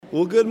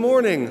Well, good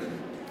morning.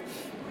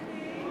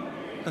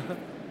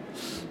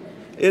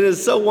 It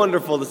is so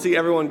wonderful to see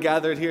everyone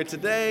gathered here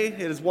today.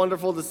 It is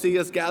wonderful to see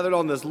us gathered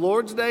on this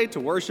Lord's Day to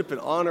worship and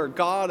honor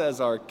God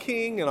as our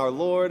King and our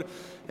Lord,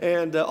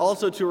 and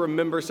also to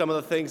remember some of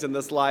the things in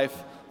this life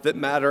that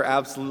matter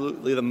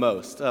absolutely the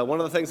most. One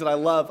of the things that I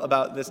love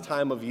about this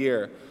time of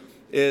year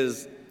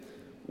is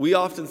we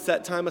often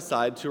set time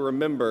aside to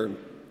remember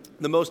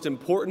the most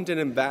important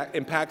and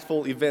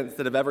impactful events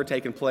that have ever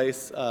taken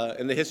place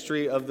in the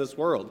history of this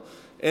world.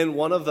 And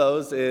one of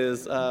those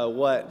is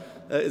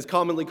what is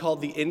commonly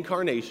called the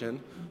Incarnation,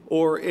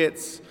 or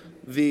it's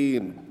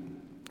the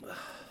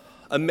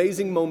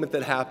amazing moment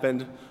that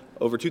happened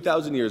over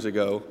 2,000 years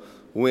ago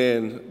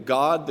when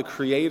God, the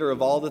creator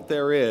of all that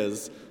there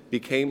is,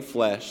 became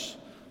flesh,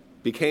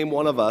 became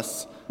one of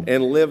us,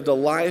 and lived a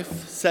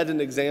life, set an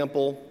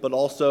example, but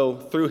also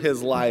through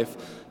his life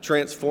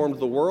transformed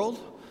the world.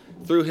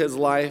 Through his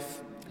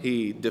life,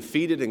 he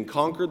defeated and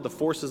conquered the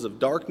forces of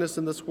darkness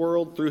in this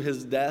world. Through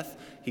his death,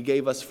 he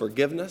gave us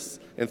forgiveness.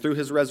 And through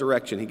his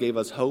resurrection, he gave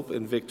us hope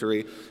and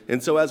victory.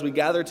 And so as we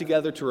gather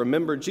together to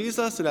remember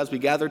Jesus, and as we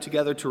gather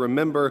together to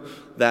remember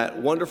that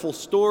wonderful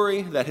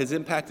story that has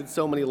impacted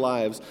so many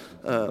lives,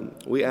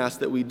 we ask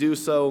that we do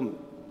so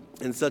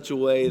in such a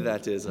way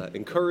that is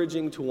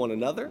encouraging to one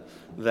another,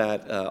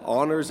 that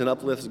honors and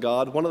uplifts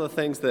God. One of the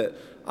things that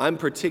I'm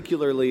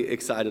particularly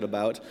excited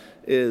about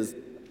is,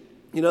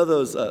 you know,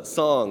 those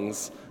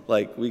songs,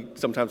 like we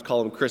sometimes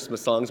call them Christmas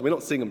songs. We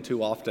don't sing them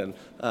too often,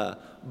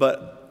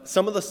 but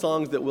some of the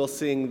songs that we'll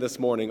sing this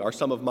morning are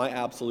some of my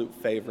absolute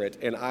favorite,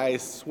 and I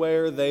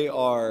swear they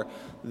are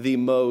the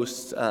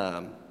most,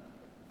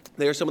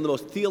 they are some of the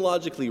most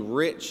theologically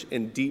rich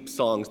and deep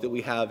songs that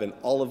we have in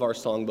all of our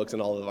songbooks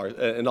and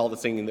all the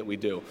singing that we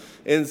do.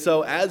 And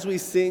so as we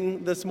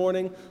sing this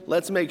morning,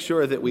 let's make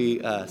sure that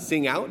we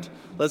sing out.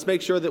 Let's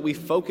make sure that we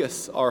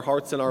focus our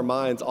hearts and our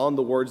minds on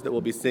the words that we'll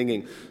be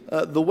singing.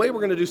 The way we're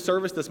going to do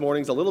service this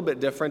morning is a little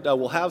bit different.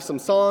 We'll have some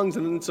songs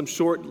and then some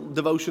short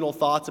devotional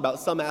thoughts about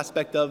some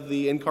aspect of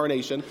the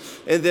Incarnation,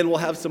 and then we'll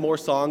have some more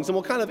songs, and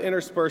we'll kind of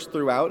intersperse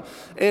throughout.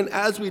 And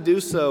as we do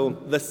so,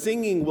 the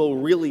singing will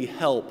really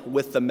help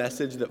with the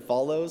message that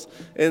follows.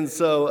 And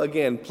so,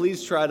 again,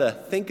 please try to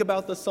think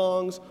about the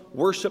songs,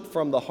 worship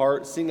from the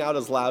heart, sing out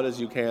as loud as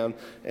you can,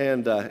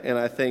 and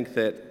I think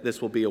that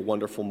this will be a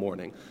wonderful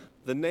morning.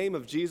 The name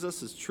of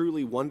Jesus is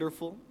truly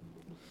wonderful.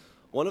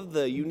 One of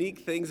the unique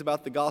things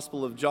about the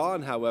Gospel of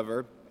John,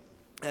 however,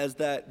 is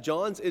that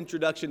John's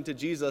introduction to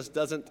Jesus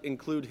doesn't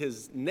include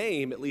his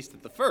name, at least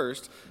at the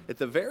first. At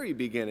the very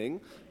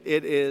beginning,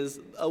 it is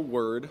a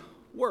word,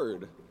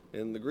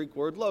 in the Greek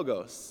word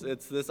logos.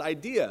 It's this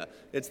idea,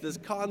 it's this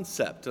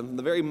concept in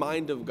the very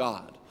mind of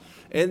God.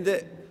 And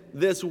that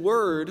this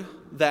word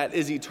that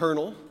is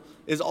eternal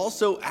is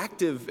also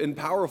active and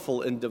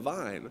powerful and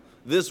divine.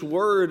 This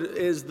word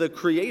is the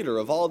creator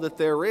of all that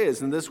there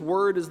is, and this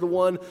word is the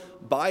one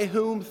by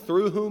whom,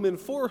 through whom, and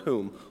for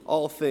whom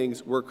all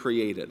things were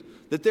created.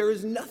 That there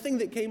is nothing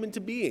that came into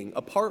being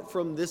apart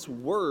from this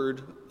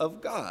word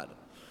of God.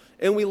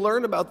 And we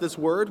learn about this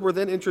word. We're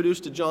then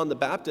introduced to John the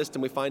Baptist,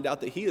 and we find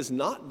out that he is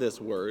not this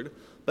word,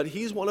 but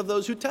he's one of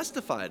those who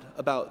testified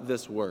about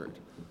this word.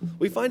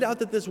 We find out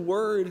that this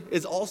word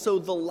is also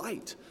the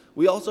light.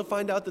 We also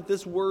find out that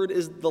this word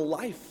is the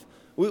life.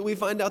 We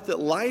find out that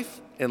life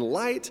and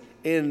light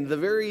and the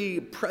very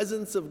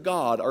presence of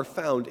God are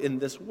found in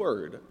this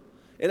word.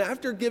 And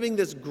after giving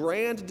this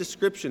grand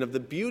description of the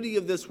beauty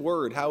of this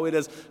word, how it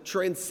is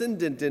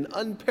transcendent and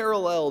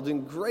unparalleled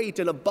and great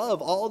and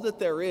above all that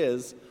there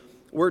is,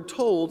 we're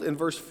told in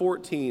verse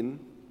 14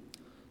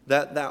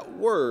 that that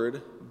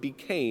word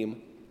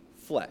became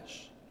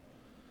flesh.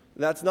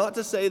 That's not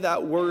to say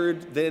that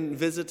word then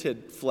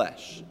visited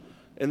flesh.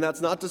 And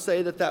that's not to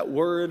say that that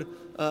word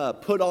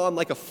put on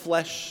like a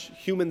flesh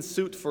human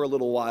suit for a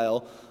little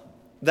while.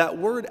 That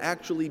word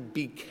actually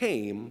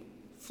became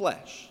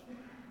flesh.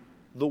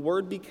 The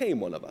word became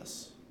one of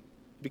us,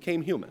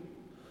 became human.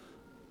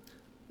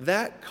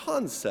 That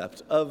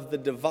concept of the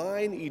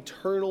divine,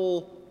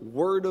 eternal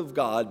Word of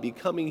God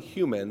becoming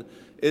human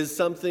is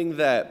something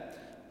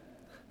that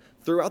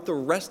throughout the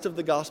rest of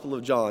the Gospel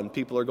of John,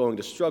 people are going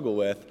to struggle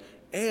with,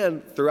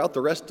 and throughout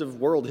the rest of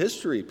world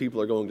history,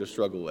 people are going to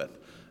struggle with.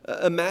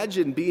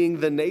 Imagine being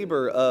the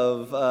neighbor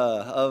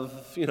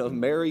of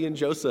Mary and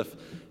Joseph.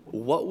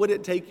 What would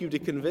it take you to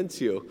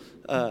convince you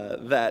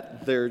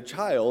that their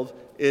child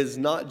is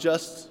not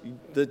just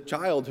the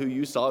child who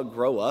you saw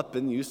grow up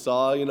and you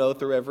saw,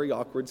 through every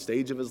awkward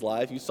stage of his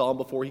life? You saw him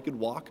before he could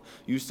walk.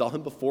 You saw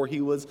him before he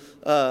was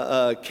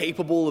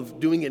capable of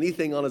doing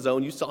anything on his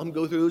own. You saw him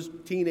go through those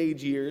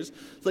teenage years.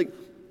 It's like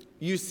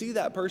you see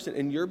that person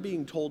and you're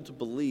being told to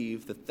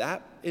believe that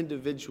that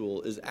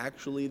individual is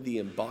actually the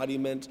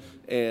embodiment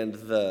and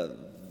the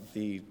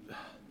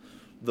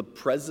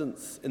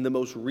presence in the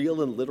most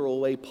real and literal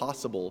way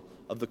possible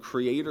of the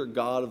creator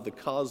God of the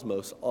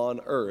cosmos on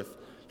earth.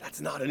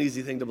 That's not an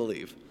easy thing to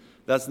believe.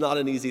 That's not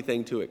an easy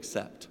thing to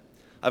accept.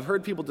 I've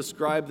heard people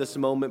describe this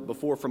moment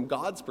before from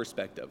God's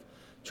perspective.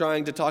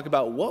 trying to talk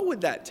about what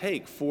would that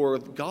take for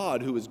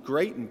God, who is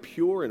great and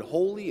pure and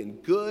holy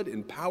and good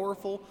and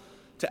powerful,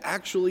 to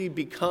actually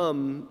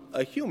become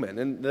a human.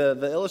 And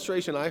the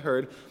illustration I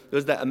heard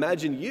was that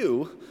imagine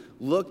you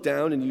look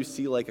down and you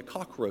see like a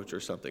cockroach or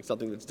something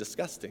that's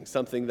disgusting,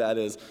 something that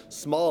is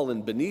small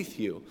and beneath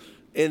you,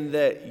 and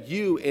that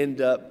you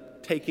end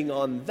up taking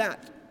on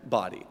that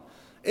body.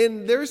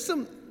 And there are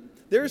some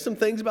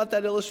things about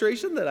that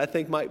illustration that I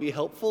think might be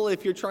helpful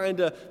if you're trying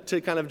to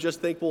kind of just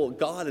think, well,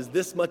 God is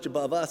this much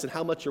above us, and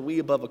how much are we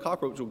above a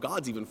cockroach? Well,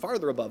 God's even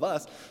farther above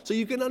us. So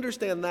you can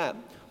understand that.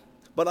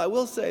 But I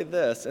will say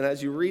this, and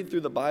as you read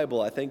through the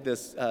Bible, I think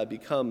this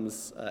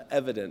becomes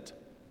evident.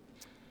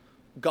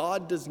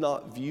 God does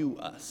not view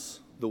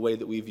us the way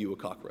that we view a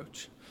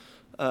cockroach.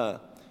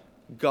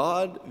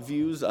 God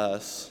views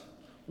us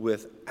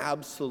with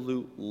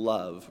absolute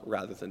love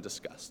rather than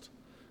disgust.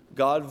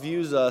 God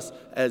views us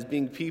as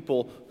being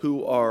people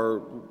who are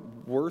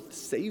worth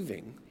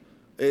saving.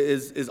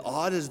 As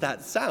odd as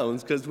that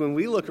sounds, because when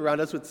we look around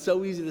us, it's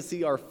so easy to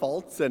see our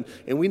faults, and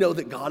we know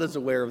that God is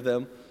aware of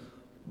them.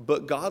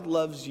 But God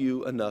loves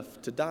you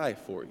enough to die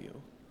for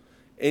you.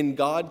 And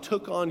God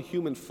took on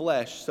human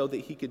flesh so that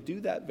he could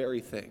do that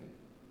very thing,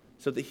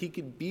 so that he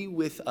could be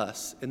with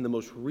us in the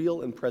most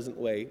real and present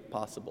way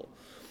possible.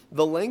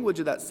 The language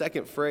of that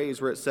second phrase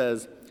where it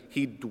says,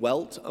 he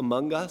dwelt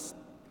among us,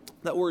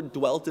 that word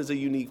dwelt is a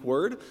unique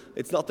word.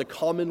 It's not the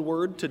common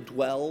word to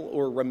dwell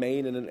or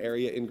remain in an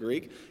area in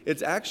Greek.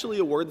 It's actually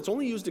a word that's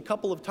only used a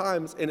couple of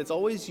times, and it's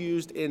always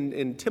used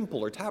in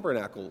temple or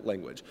tabernacle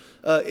language.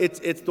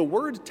 It's the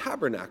word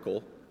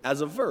tabernacle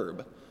as a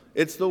verb.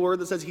 It's the word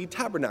that says he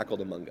tabernacled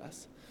among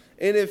us.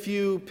 And if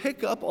you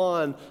pick up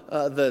on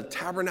the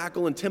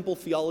tabernacle and temple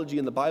theology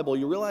in the Bible,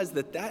 you realize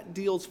that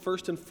deals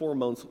first and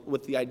foremost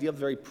with the idea of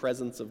the very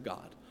presence of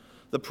God.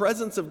 The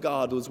presence of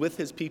God was with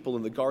his people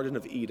in the Garden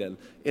of Eden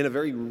in a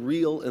very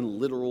real and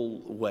literal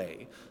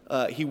way.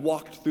 He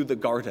walked through the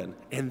garden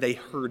and they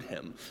heard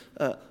him.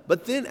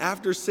 But then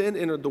after sin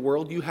entered the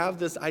world, you have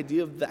this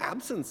idea of the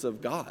absence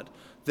of God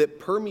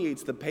that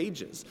permeates the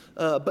pages.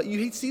 But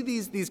you see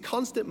these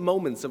constant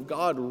moments of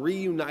God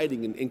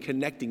reuniting and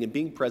connecting and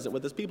being present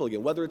with his people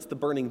again, whether it's the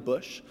burning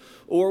bush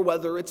or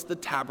whether it's the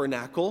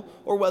tabernacle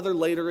or whether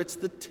later it's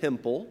the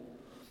temple.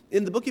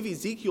 In the book of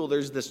Ezekiel,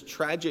 there's this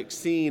tragic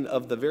scene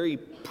of the very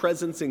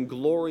presence and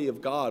glory of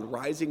God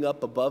rising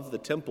up above the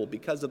temple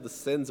because of the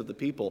sins of the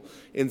people,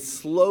 and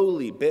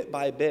slowly, bit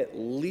by bit,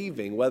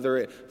 leaving, whether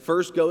it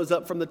first goes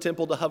up from the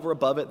temple to hover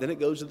above it, then it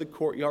goes to the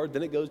courtyard,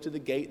 then it goes to the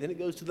gate, then it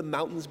goes to the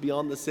mountains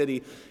beyond the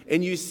city,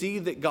 and you see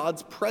that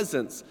God's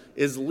presence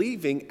is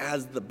leaving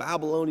as the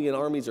Babylonian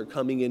armies are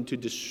coming in to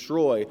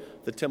destroy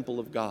the temple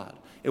of God.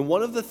 And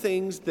one of the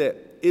things that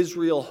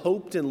Israel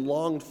hoped and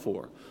longed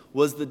for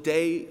was the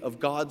day of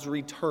God's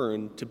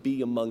return to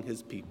be among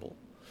his people.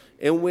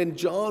 And when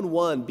John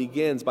 1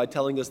 begins by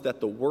telling us that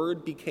the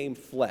Word became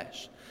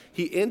flesh,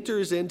 he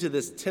enters into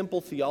this temple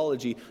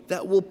theology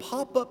that will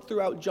pop up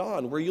throughout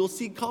John, where you'll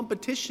see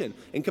competition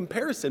and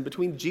comparison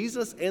between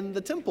Jesus and the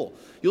temple.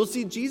 You'll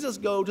see Jesus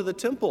go to the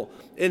temple,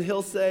 and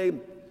he'll say,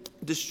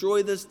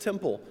 destroy this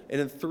temple,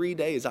 and in 3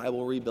 days I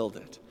will rebuild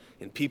it.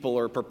 And people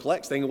are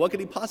perplexed, thinking, what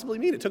could he possibly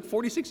mean? It took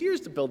 46 years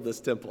to build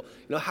this temple.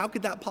 How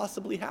could that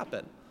possibly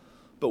happen?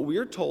 But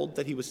we're told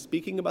that he was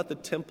speaking about the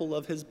temple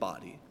of his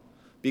body,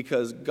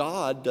 because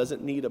God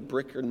doesn't need a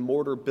brick and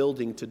mortar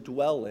building to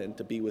dwell in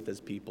to be with his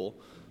people.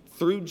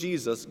 Through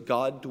Jesus,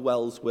 God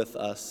dwells with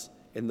us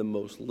in the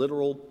most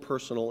literal,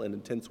 personal, and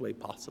intense way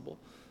possible.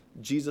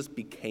 Jesus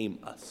became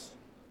us.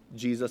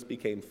 Jesus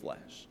became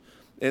flesh.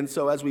 And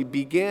so as we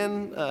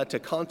begin to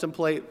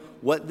contemplate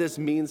what this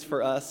means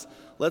for us,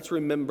 let's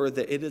remember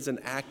that it is an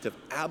act of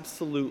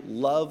absolute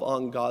love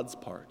on God's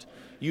part.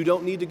 You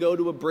don't need to go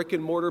to a brick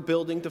and mortar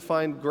building to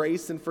find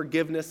grace and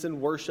forgiveness and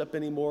worship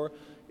anymore.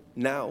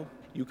 Now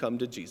you come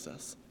to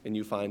Jesus and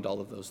you find all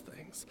of those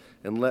things.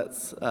 And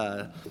let's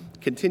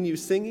continue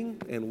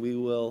singing, and we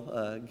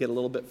will get a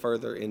little bit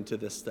further into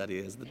this study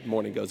as the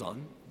morning goes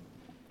on.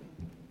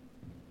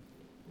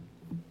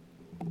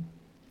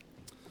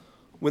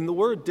 When the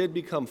Word did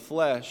become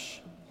flesh,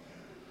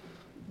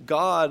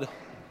 God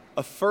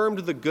affirmed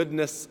the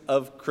goodness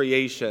of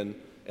creation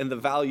and the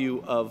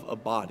value of a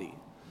body.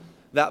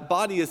 That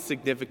body is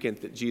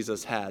significant that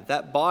Jesus had.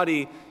 That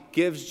body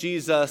gives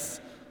Jesus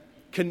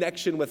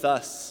connection with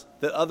us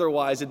that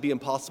otherwise it'd be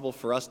impossible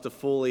for us to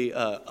fully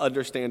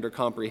understand or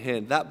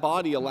comprehend. That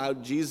body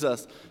allowed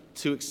Jesus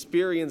to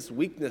experience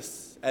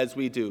weakness as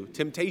we do,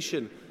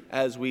 temptation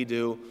as we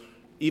do,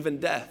 even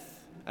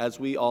death as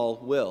we all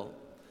will.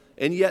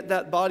 And yet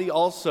that body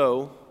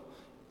also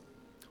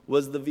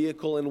was the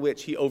vehicle in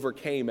which he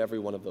overcame every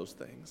one of those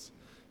things.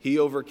 He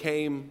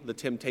overcame the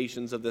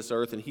temptations of this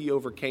earth, and he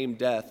overcame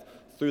death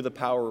through the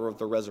power of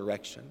the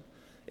resurrection.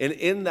 And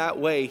in that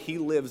way, he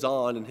lives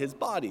on, and his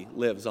body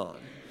lives on.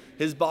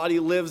 His body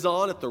lives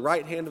on at the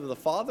right hand of the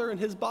Father, and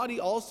his body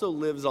also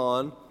lives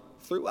on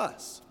through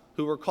us,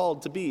 who are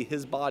called to be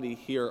his body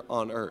here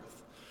on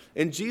earth.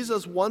 And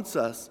Jesus wants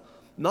us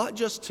not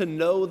just to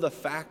know the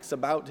facts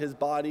about his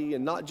body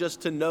and not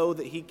just to know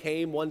that he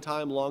came one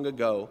time long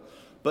ago,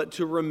 but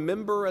to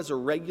remember as a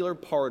regular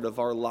part of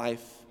our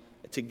life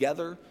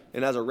together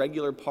and as a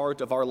regular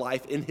part of our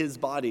life in his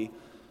body.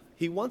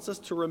 He wants us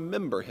to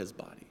remember his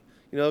body.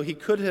 He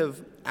could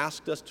have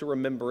asked us to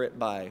remember it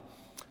by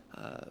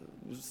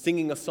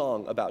singing a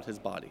song about his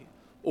body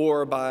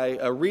or by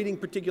reading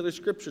particular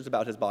scriptures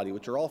about his body,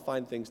 which are all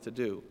fine things to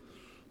do.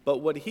 But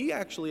what he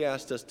actually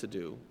asked us to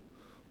do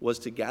was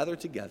to gather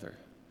together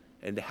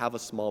and to have a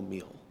small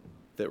meal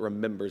that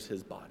remembers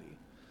his body,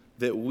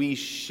 that we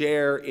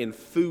share in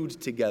food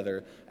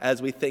together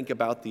as we think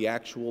about the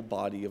actual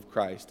body of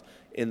Christ,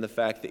 in the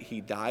fact that he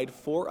died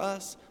for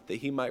us, that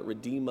he might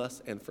redeem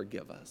us and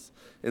forgive us.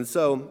 And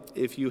so,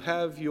 if you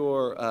have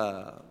your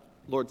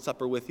Lord's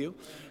Supper with you,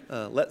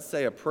 let's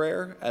say a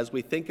prayer as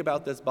we think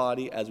about this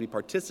body, as we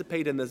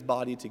participate in this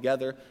body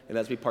together, and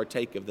as we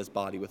partake of this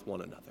body with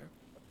one another.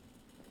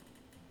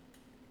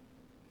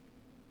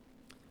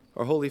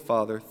 Our Holy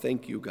Father,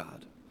 thank you,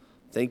 God.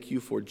 Thank you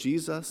for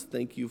Jesus.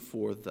 Thank you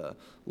for the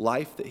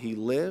life that he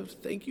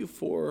lived. Thank you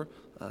for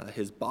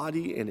his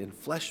body and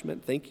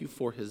enfleshment. Thank you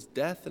for his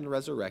death and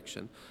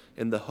resurrection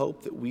and the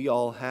hope that we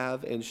all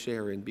have and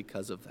share in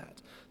because of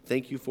that.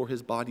 Thank you for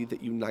his body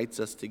that unites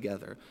us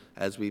together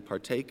as we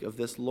partake of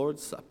this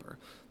Lord's Supper.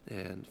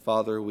 And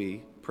Father,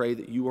 we pray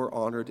that you are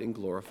honored and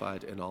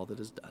glorified in all that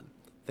is done.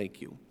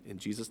 Thank you. In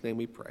Jesus' name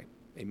we pray.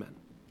 Amen.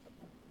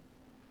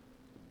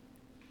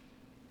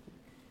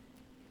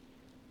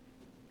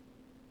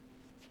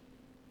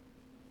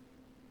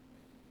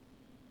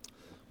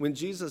 When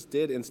Jesus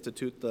did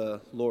institute the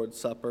Lord's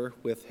Supper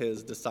with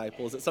his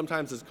disciples, it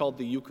sometimes is called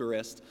the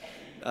Eucharist,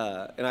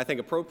 and I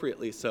think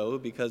appropriately so,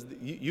 because the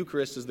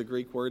Eucharist is the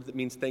Greek word that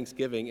means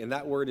thanksgiving, and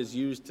that word is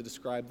used to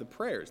describe the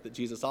prayers that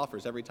Jesus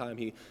offers every time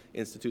he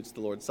institutes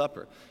the Lord's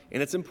Supper.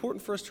 And it's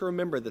important for us to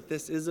remember that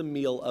this is a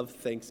meal of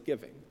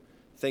thanksgiving,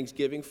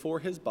 thanksgiving for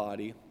his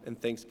body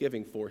and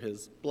thanksgiving for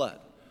his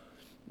blood.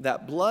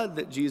 That blood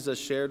that Jesus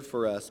shared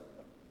for us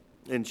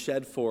and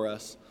shed for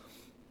us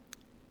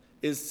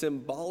is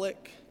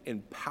symbolic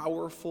and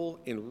powerful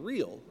and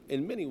real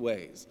in many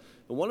ways.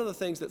 And one of the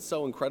things that's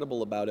so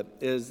incredible about it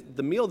is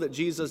the meal that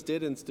Jesus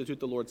did institute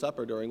the Lord's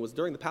Supper during was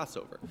during the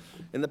Passover.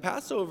 And the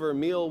Passover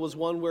meal was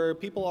one where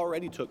people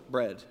already took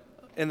bread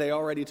and they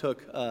already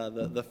took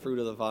the fruit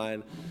of the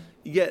vine,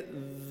 yet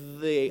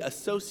they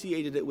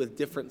associated it with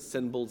different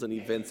symbols and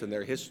events in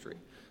their history.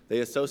 They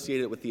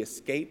associated it with the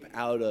escape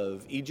out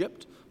of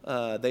Egypt.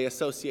 They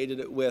associated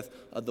it with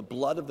the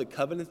blood of the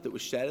covenant that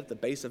was shed at the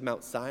base of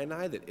Mount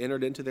Sinai that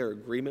entered into their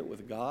agreement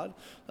with God.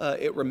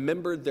 It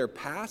remembered their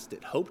past.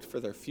 It hoped for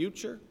their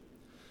future.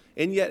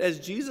 And yet, as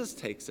Jesus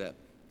takes it,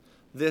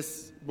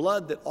 this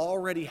blood that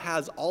already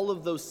has all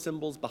of those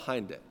symbols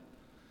behind it,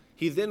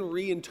 he then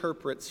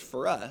reinterprets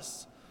for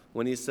us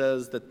when he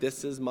says that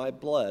this is my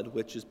blood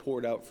which is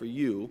poured out for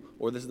you,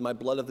 or this is my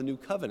blood of the new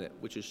covenant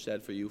which is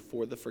shed for you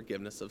for the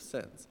forgiveness of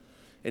sins.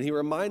 And he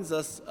reminds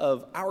us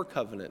of our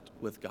covenant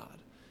with God.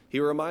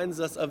 He reminds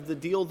us of the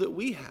deal that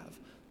we have,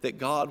 that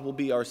God will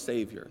be our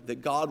Savior,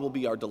 that God will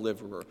be our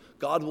deliverer.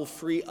 God will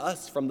free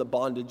us from the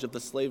bondage of the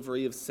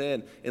slavery of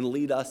sin and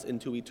lead us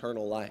into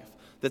eternal life.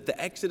 That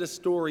the Exodus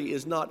story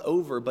is not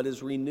over, but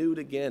is renewed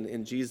again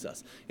in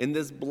Jesus. And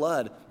this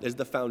blood is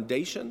the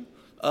foundation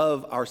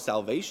of our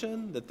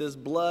salvation, that this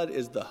blood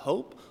is the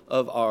hope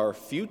of our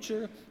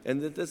future,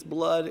 and that this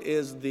blood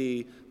is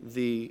the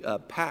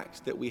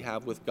pact that we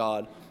have with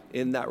God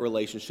in that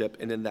relationship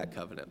and in that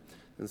covenant.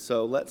 And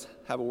so let's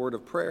have a word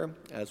of prayer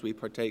as we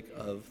partake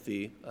of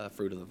the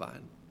fruit of the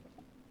vine.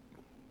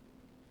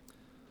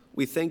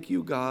 We thank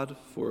you, God,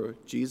 for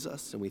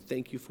Jesus, and we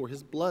thank you for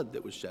his blood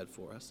that was shed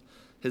for us,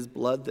 his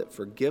blood that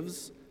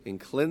forgives and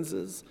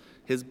cleanses,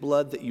 his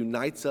blood that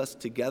unites us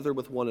together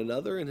with one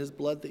another, and his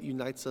blood that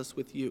unites us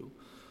with you.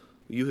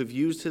 You have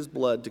used his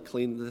blood to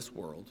clean this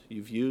world.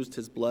 You've used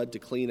his blood to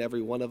clean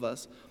every one of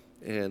us,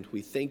 and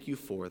we thank you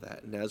for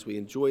that. And as we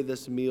enjoy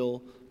this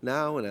meal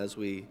now, and as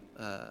we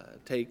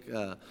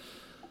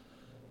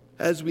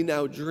as we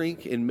now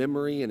drink in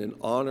memory and in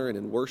honor and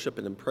in worship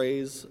and in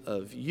praise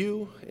of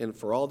you and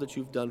for all that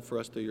you've done for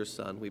us through your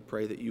Son, we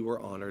pray that you are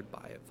honored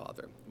by it,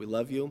 Father. We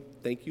love you.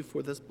 Thank you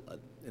for this blood.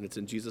 And it's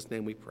in Jesus'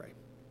 name we pray.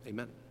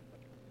 Amen.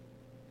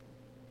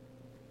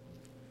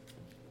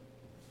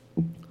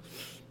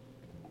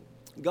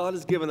 God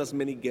has given us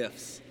many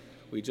gifts.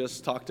 We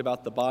just talked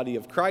about the body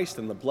of Christ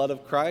and the blood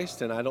of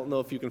Christ, and I don't know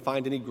if you can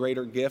find any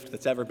greater gift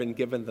that's ever been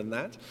given than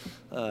that.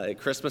 At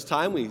Christmas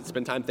time, we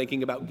spend time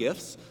thinking about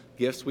gifts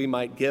we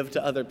might give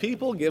to other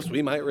people, gifts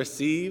we might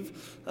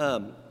receive.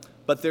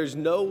 But there's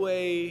no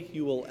way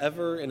you will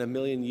ever in a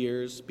million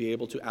years be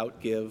able to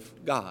outgive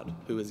God,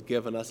 who has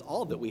given us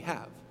all that we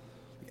have.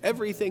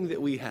 Everything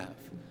that we have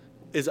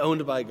is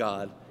owned by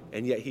God,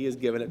 and yet he has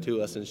given it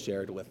to us and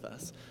shared with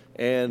us.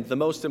 And the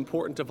most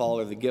important of all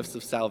are the gifts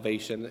of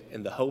salvation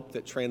and the hope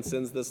that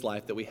transcends this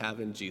life that we have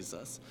in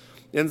Jesus.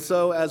 And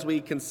so as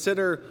we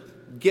consider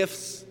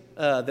gifts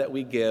that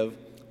we give,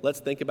 let's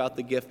think about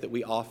the gift that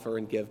we offer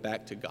and give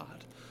back to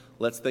God.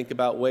 Let's think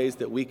about ways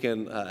that we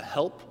can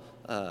help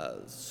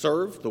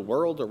serve the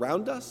world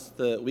around us,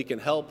 that we can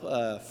help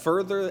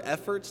further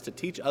efforts to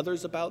teach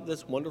others about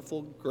this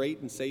wonderful,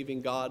 great, and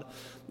saving God.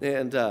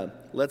 And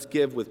let's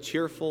give with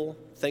cheerful,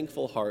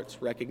 thankful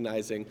hearts,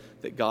 recognizing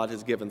that God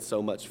has given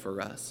so much for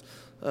us.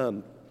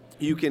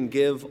 You can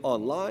give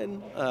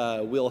online.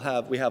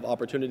 We have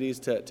opportunities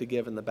to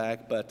give in the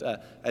back, but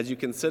as you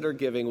consider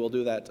giving, we'll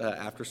do that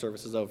after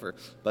service is over.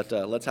 But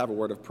let's have a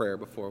word of prayer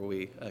before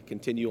we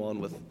continue on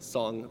with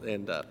song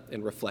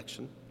and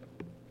reflection.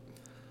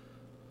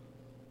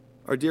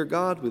 Our dear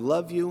God, we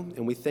love you,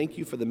 and we thank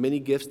you for the many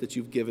gifts that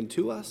you've given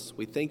to us.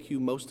 We thank you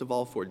most of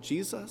all for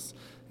Jesus,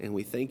 and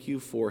we thank you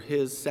for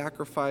his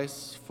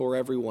sacrifice for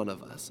every one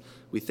of us.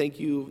 We thank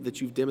you that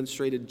you've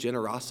demonstrated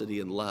generosity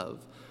and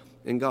love.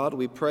 And God,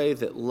 we pray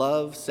that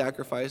love,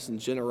 sacrifice, and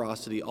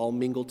generosity all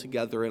mingle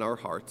together in our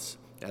hearts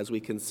as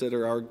we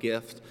consider our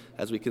gift,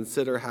 as we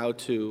consider how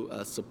to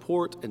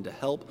support and to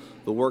help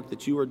the work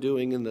that you are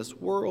doing in this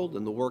world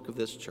and the work of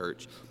this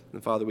church.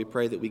 And Father, we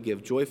pray that we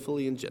give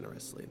joyfully and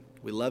generously.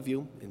 We love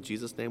you. In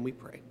Jesus' name we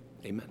pray.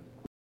 Amen.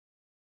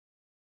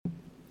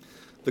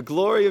 The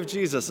glory of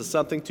Jesus is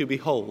something to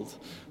behold.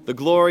 The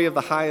glory of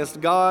the highest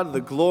God,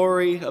 the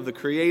glory of the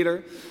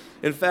Creator.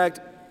 In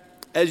fact,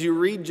 as you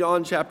read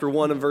John chapter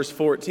 1 and verse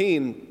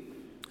 14,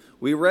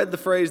 we read the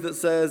phrase that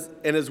says,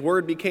 "And his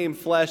word became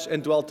flesh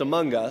and dwelt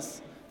among us."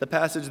 The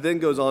passage then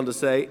goes on to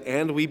say,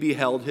 "And we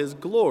beheld his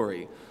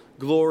glory,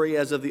 glory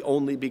as of the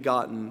only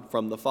begotten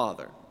from the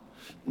Father."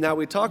 Now,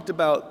 we talked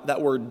about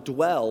that word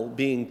dwell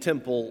being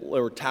temple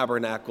or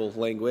tabernacle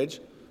language.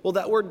 Well,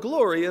 that word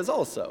glory is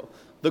also.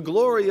 The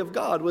glory of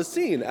God was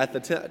seen at the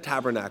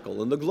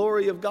tabernacle, and the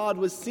glory of God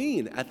was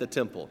seen at the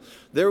temple.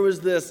 There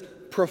was this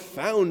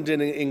profound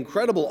and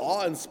incredible,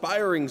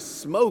 awe-inspiring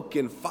smoke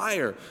and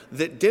fire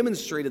that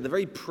demonstrated the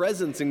very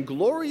presence and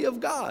glory of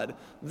God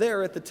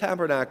there at the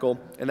tabernacle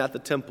and at the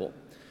temple.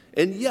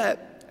 And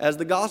yet, as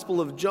the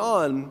Gospel of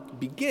John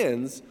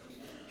begins,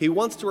 he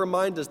wants to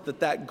remind us that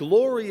that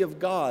glory of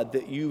God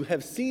that you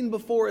have seen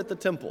before at the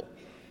temple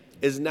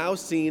is now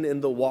seen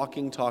in the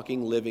walking,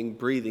 talking, living,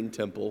 breathing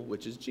temple,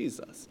 which is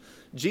Jesus.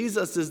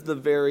 Jesus is the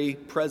very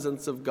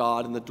presence of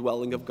God and the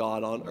dwelling of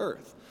God on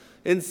earth.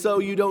 And so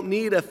you don't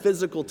need a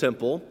physical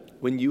temple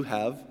when you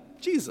have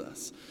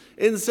Jesus.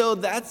 And so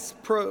that's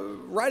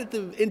right at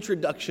the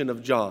introduction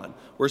of John.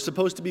 We're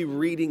supposed to be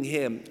reading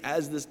him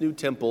as this new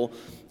temple,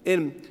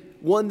 and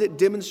one that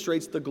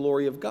demonstrates the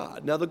glory of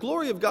God. Now, the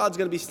glory of God is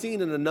going to be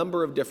seen in a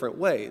number of different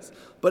ways.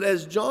 But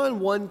as John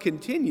 1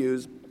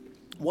 continues,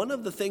 one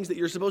of the things that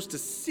you're supposed to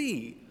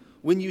see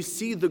when you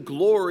see the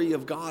glory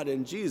of God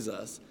in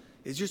Jesus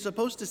is you're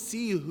supposed to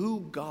see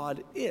who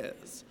God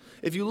is.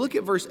 If you look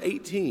at verse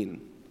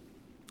 18,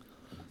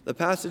 the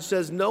passage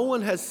says, "No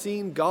one has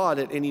seen God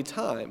at any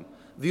time.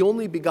 The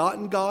only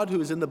begotten God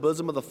who is in the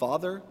bosom of the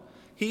Father,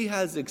 he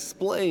has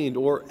explained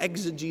or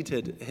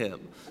exegeted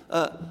him."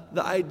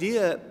 The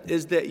idea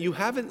is that you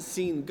haven't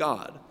seen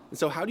God. And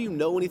so how do you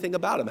know anything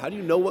about him? How do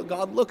you know what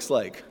God looks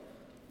like?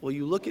 Well,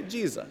 you look at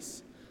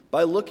Jesus.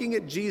 By looking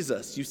at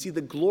Jesus, you see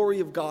the glory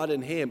of God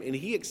in him, and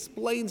he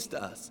explains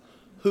to us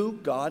who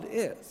God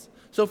is.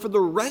 So for the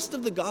rest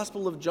of the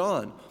Gospel of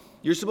John,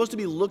 you're supposed to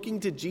be looking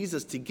to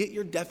Jesus to get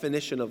your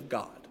definition of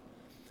God.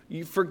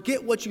 You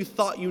forget what you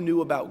thought you knew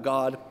about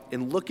God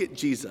and look at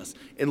Jesus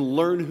and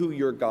learn who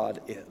your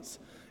God is.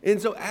 And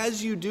so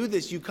as you do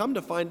this, you come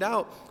to find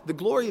out the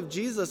glory of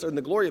Jesus or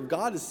the glory of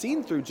God is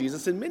seen through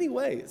Jesus in many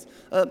ways.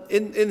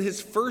 In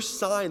his first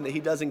sign that he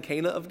does in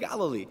Cana of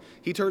Galilee,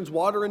 he turns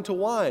water into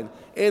wine.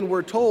 And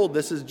we're told,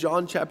 this is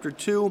John chapter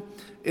 2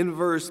 in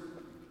verse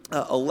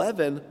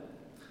 11,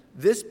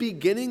 "This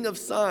beginning of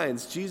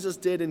signs Jesus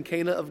did in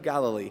Cana of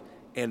Galilee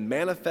and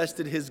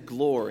manifested his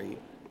glory,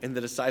 and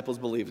the disciples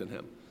believed in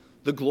him."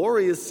 The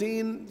glory is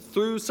seen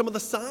through some of the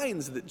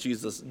signs that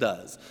Jesus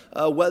does,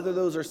 whether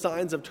those are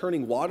signs of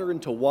turning water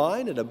into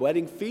wine at a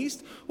wedding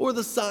feast, or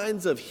the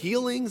signs of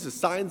healings, the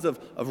signs of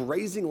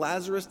raising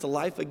Lazarus to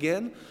life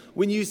again.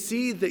 When you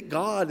see that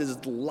God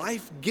is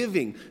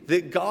life-giving,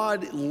 that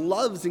God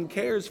loves and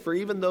cares for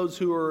even those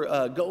who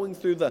are going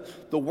through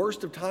the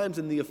worst of times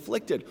and the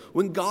afflicted,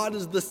 when God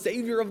is the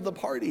Savior of the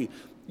party,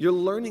 you're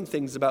learning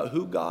things about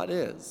who God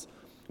is.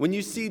 When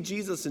you see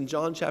Jesus in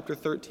John chapter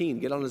 13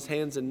 get on his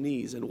hands and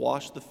knees and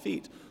wash the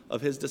feet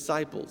of his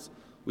disciples,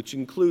 which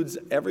includes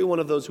every one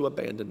of those who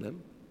abandoned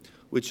him,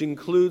 which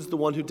includes the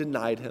one who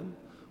denied him,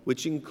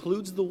 which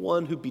includes the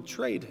one who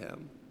betrayed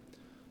him,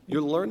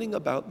 you're learning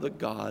about the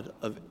God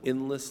of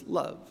endless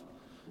love.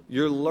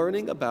 You're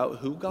learning about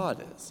who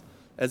God is.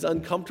 As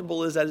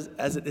uncomfortable as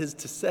it is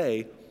to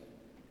say,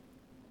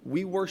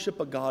 we worship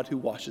a God who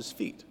washes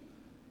feet.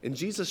 And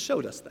Jesus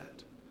showed us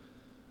that.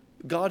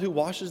 God who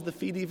washes the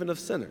feet even of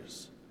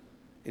sinners.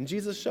 And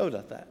Jesus showed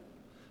us that.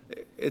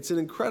 It's an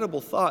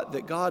incredible thought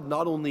that God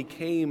not only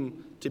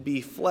came to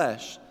be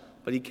flesh,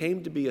 but he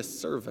came to be a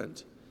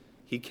servant.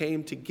 He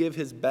came to give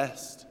his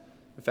best.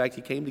 In fact,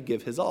 he came to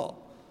give his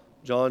all.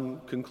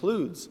 John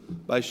concludes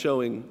by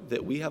showing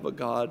that we have a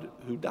God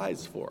who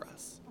dies for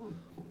us,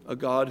 a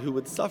God who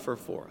would suffer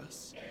for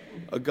us,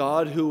 a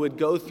God who would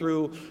go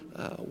through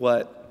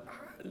what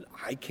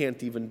I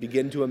can't even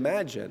begin to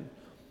imagine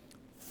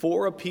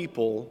for a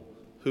people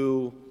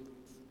who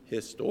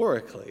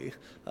historically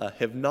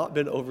have not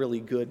been overly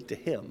good to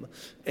him.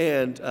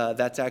 And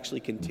that's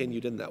actually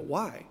continued in that.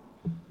 Why?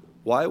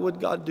 Why would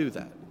God do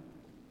that?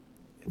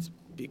 It's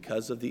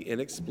because of the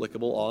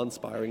inexplicable,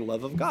 awe-inspiring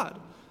love of God.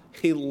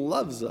 He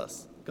loves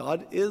us.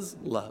 God is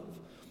love.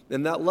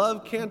 And that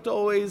love can't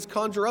always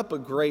conjure up a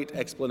great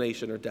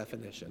explanation or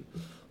definition.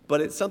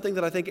 But it's something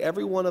that I think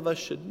every one of us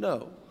should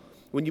know.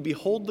 When you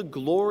behold the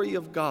glory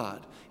of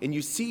God and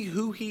you see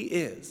who he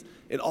is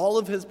in all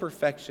of his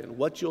perfection,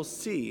 what you'll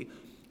see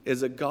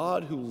is a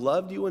God who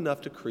loved you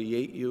enough to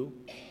create you,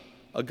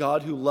 a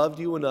God who loved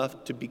you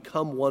enough to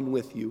become one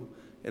with you,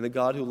 and a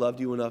God who loved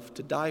you enough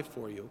to die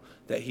for you,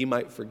 that he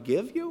might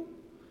forgive you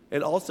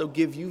and also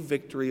give you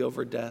victory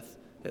over death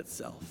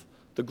itself.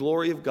 The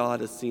glory of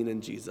God is seen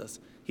in Jesus.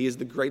 He is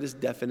the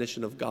greatest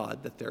definition of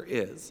God that there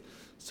is.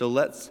 So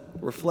let's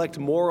reflect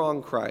more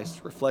on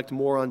Christ, reflect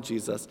more on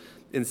Jesus,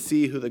 and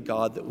see who the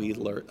God that we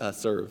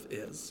serve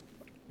is.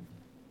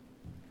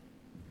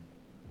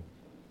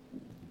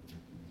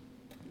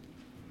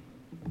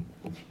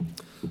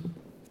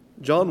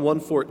 John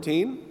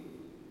 1:14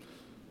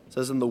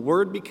 says, "And the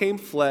Word became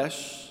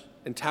flesh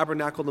and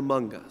tabernacled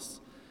among us,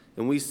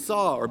 and we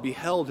saw or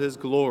beheld his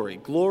glory.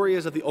 Glory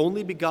is of the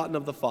only begotten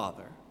of the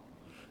Father."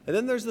 And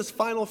then there's this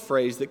final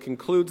phrase that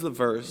concludes the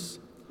verse,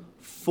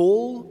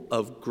 "full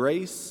of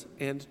grace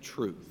and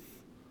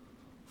truth."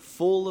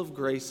 Full of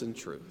grace and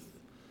truth.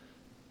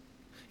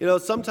 You know,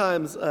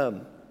 sometimes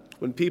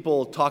when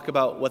people talk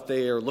about what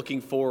they are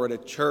looking for at a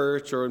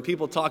church, or when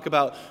people talk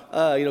about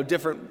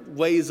different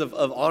ways of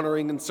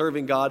honoring and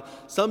serving God,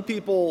 some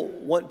people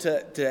want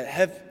to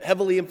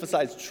heavily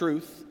emphasize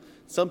truth.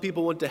 Some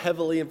people want to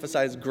heavily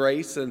emphasize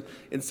grace, and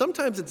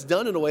sometimes it's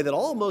done in a way that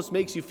almost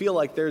makes you feel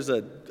like there's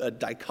a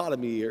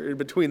dichotomy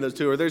between those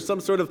two, or there's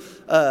some sort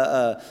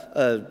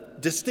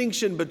of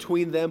distinction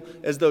between them,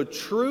 as though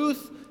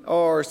truth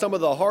are some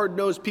of the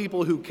hard-nosed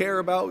people who care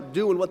about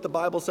doing what the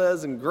Bible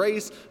says, and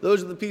grace,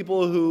 those are the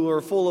people who are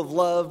full of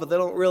love, but they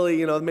don't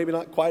really, maybe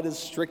not quite as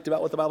strict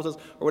about what the Bible says,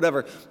 or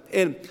whatever.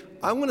 And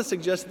I want to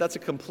suggest that's a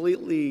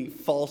completely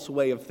false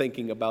way of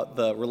thinking about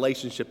the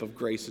relationship of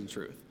grace and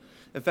truth.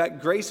 In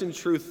fact, grace and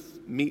truth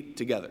meet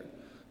together.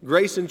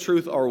 Grace and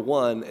truth are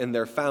one, and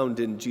they're found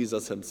in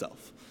Jesus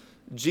himself.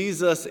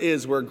 Jesus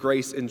is where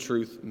grace and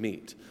truth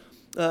meet.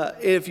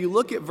 If you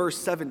look at verse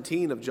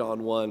 17 of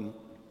John 1,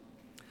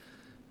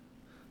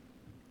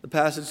 the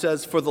passage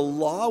says, "For the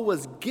law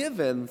was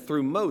given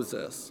through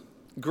Moses.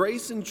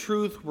 Grace and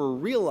truth were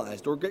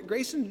realized," or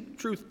grace and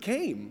truth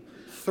came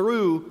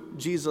through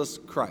Jesus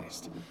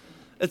Christ.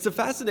 It's a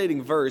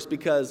fascinating verse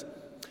because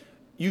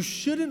you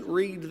shouldn't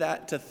read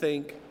that to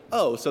think,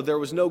 oh, so there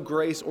was no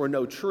grace or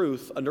no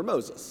truth under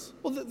Moses.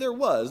 Well, there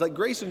was. Like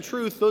grace and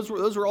truth, those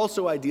were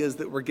also ideas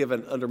that were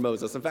given under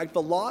Moses. In fact,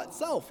 the law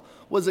itself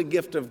was a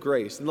gift of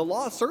grace, and the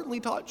law certainly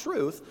taught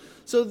truth.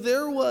 So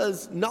there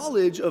was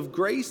knowledge of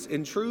grace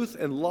and truth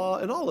and law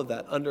and all of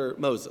that under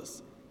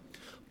Moses.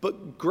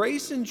 But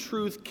grace and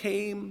truth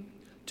came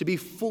to be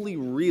fully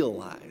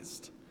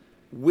realized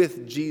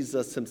with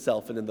Jesus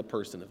himself and in the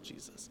person of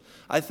Jesus.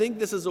 I think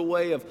this is a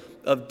way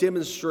of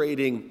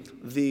demonstrating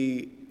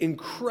the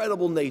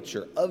incredible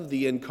nature of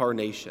the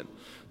incarnation,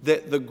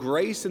 that the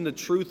grace and the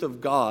truth of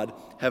God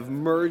have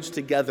merged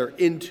together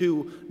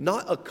into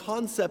not a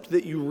concept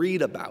that you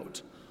read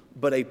about,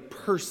 but a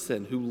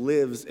person who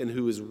lives and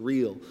who is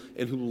real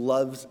and who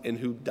loves and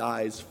who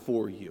dies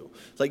for you.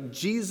 It's like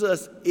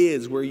Jesus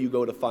is where you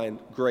go to find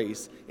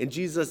grace, and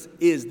Jesus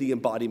is the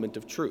embodiment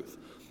of truth.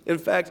 In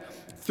fact,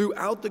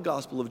 throughout the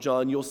Gospel of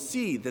John, you'll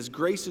see this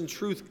grace and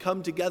truth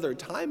come together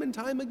time and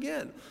time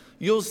again.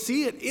 You'll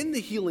see it in the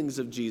healings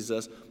of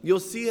Jesus.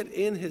 You'll see it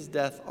in his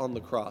death on the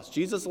cross.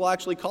 Jesus will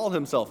actually call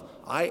himself,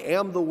 "I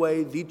am the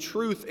way, the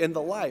truth, and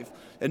the life,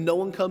 and no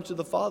one comes to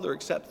the Father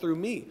except through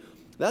me."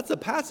 That's a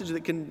passage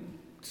that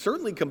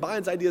certainly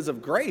combines ideas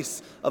of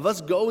grace, of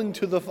us going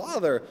to the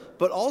Father,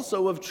 but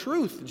also of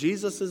truth.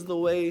 Jesus is the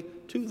way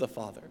to the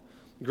Father.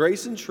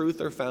 Grace and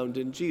truth are found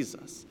in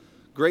Jesus.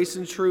 Grace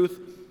and truth,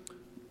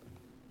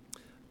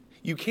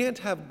 you can't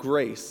have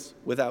grace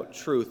without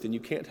truth, and you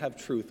can't have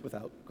truth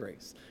without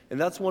grace. And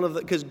that's one of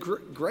the, because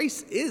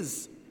grace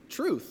is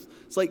truth.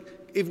 It's like,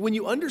 when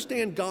you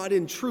understand God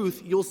in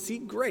truth, you'll see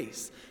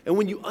grace. And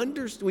when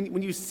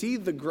you see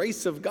the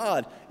grace of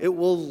God, it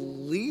will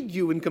lead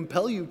you and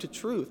compel you to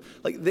truth.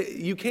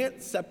 You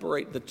can't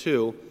separate the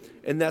two,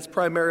 and that's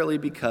primarily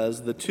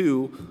because the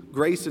two,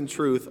 grace and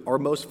truth, are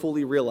most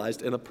fully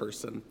realized in a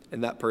person,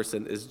 and that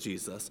person is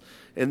Jesus.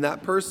 And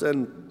that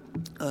person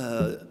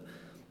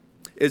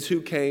is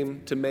who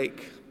came to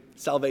make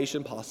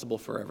salvation possible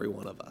for every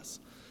one of us.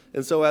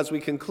 And so as we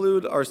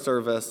conclude our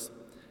service,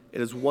 it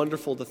is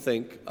wonderful to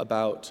think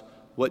about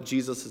what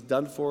Jesus has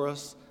done for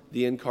us,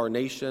 the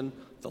incarnation,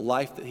 the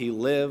life that he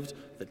lived,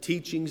 the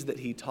teachings that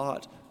he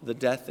taught, the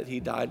death that he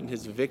died, and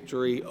his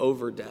victory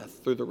over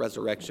death through the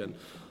resurrection.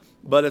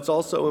 But it's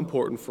also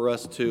important for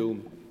us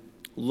to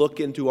look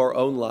into our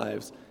own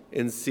lives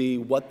and see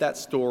what that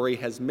story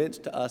has meant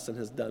to us and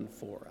has done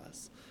for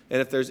us.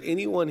 And if there's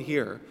anyone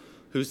here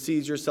who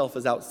sees yourself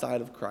as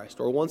outside of Christ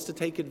or wants to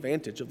take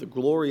advantage of the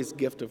glorious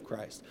gift of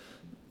Christ,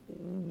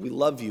 we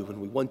love you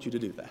and we want you to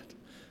do that.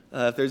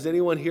 If there's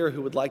anyone here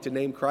who would like to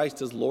name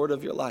Christ as Lord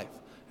of your life,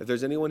 if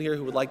there's anyone here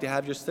who would like to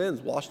have your sins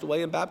washed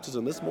away in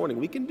baptism this morning,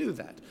 we can do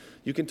that.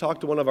 You can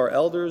talk to one of our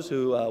elders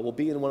who will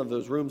be in one of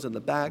those rooms in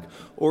the back,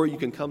 or you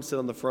can come sit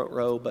on the front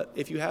row. But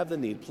if you have the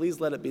need,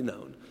 please let it be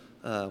known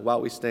while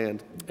we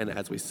stand and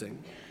as we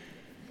sing.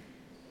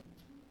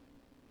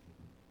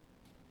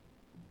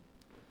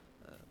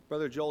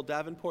 Brother Joel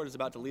Davenport is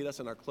about to lead us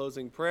in our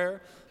closing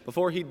prayer.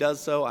 Before he does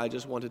so, I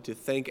just wanted to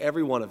thank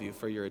every one of you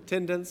for your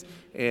attendance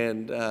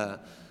and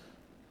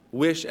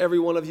wish every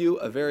one of you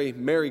a very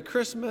Merry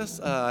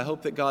Christmas. I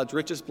hope that God's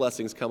richest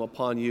blessings come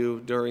upon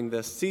you during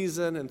this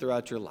season and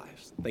throughout your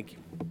lives. Thank you.